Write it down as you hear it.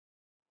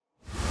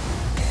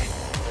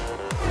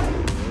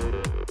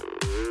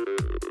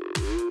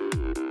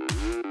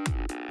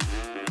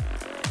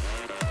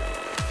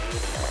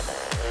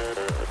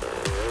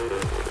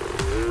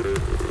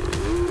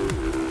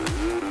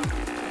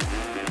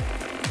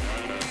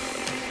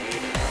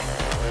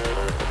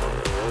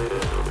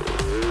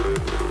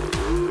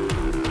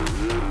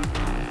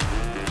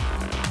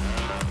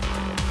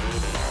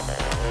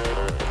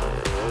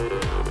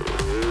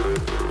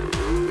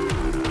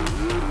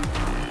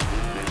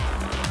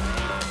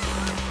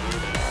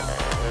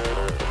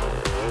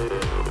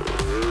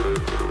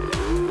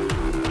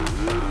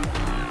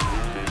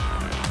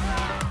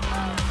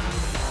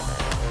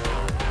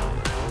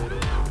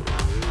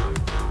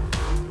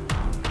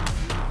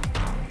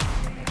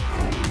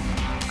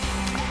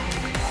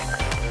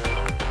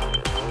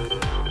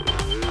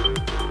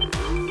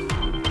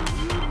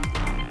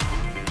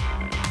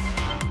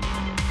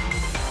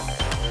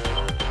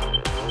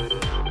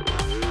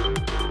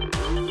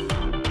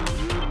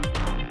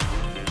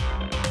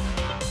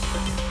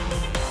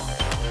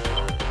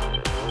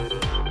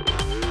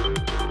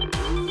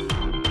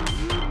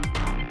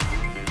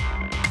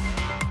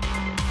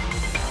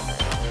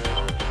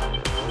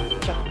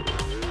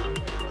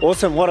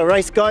Awesome, what a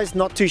race, guys.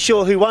 Not too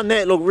sure who won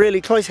that. Looked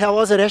really close. How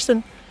was it,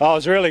 Ashton? Oh, it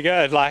was really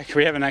good. Like,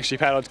 we haven't actually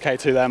paddled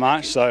K2 that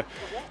much, so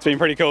it's been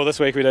pretty cool. This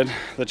week we did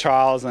the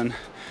trials, and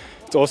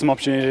it's an awesome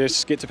opportunity to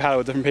just get to paddle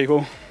with different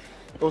people.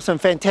 Awesome,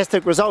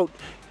 fantastic result.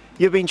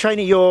 You've been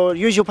training, your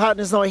usual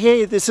partner's not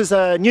here. This is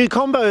a new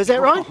combo, is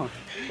that right?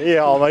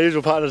 Yeah, my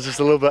usual partner's just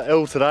a little bit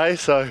ill today,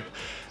 so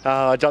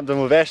I jumped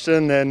in with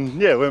Ashton,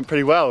 and yeah, it went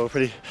pretty well. We're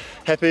pretty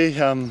happy.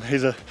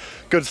 He's a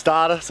good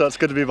starter, so it's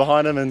good to be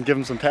behind him and give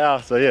him some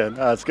power. So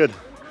yeah, it's good.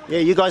 Yeah,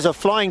 you guys are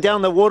flying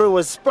down the water,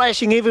 was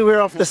splashing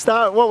everywhere off the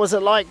start. What was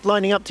it like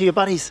lining up to your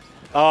buddies?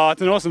 Oh,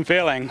 it's an awesome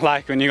feeling.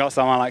 Like when you got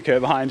someone like Kurt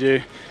behind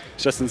you,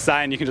 it's just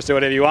insane. You can just do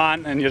whatever you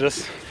want, and you're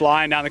just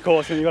flying down the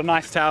course, and you've got a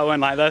nice tailwind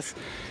like this.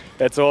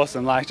 It's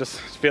awesome. Like, just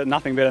feel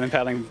nothing better than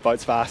paddling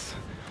boats fast.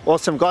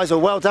 Awesome, guys.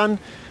 Well done.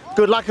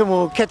 Good luck, and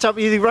we'll catch up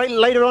with you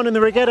later on in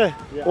the regatta.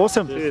 Yeah.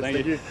 Awesome. Cheers,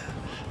 thank you.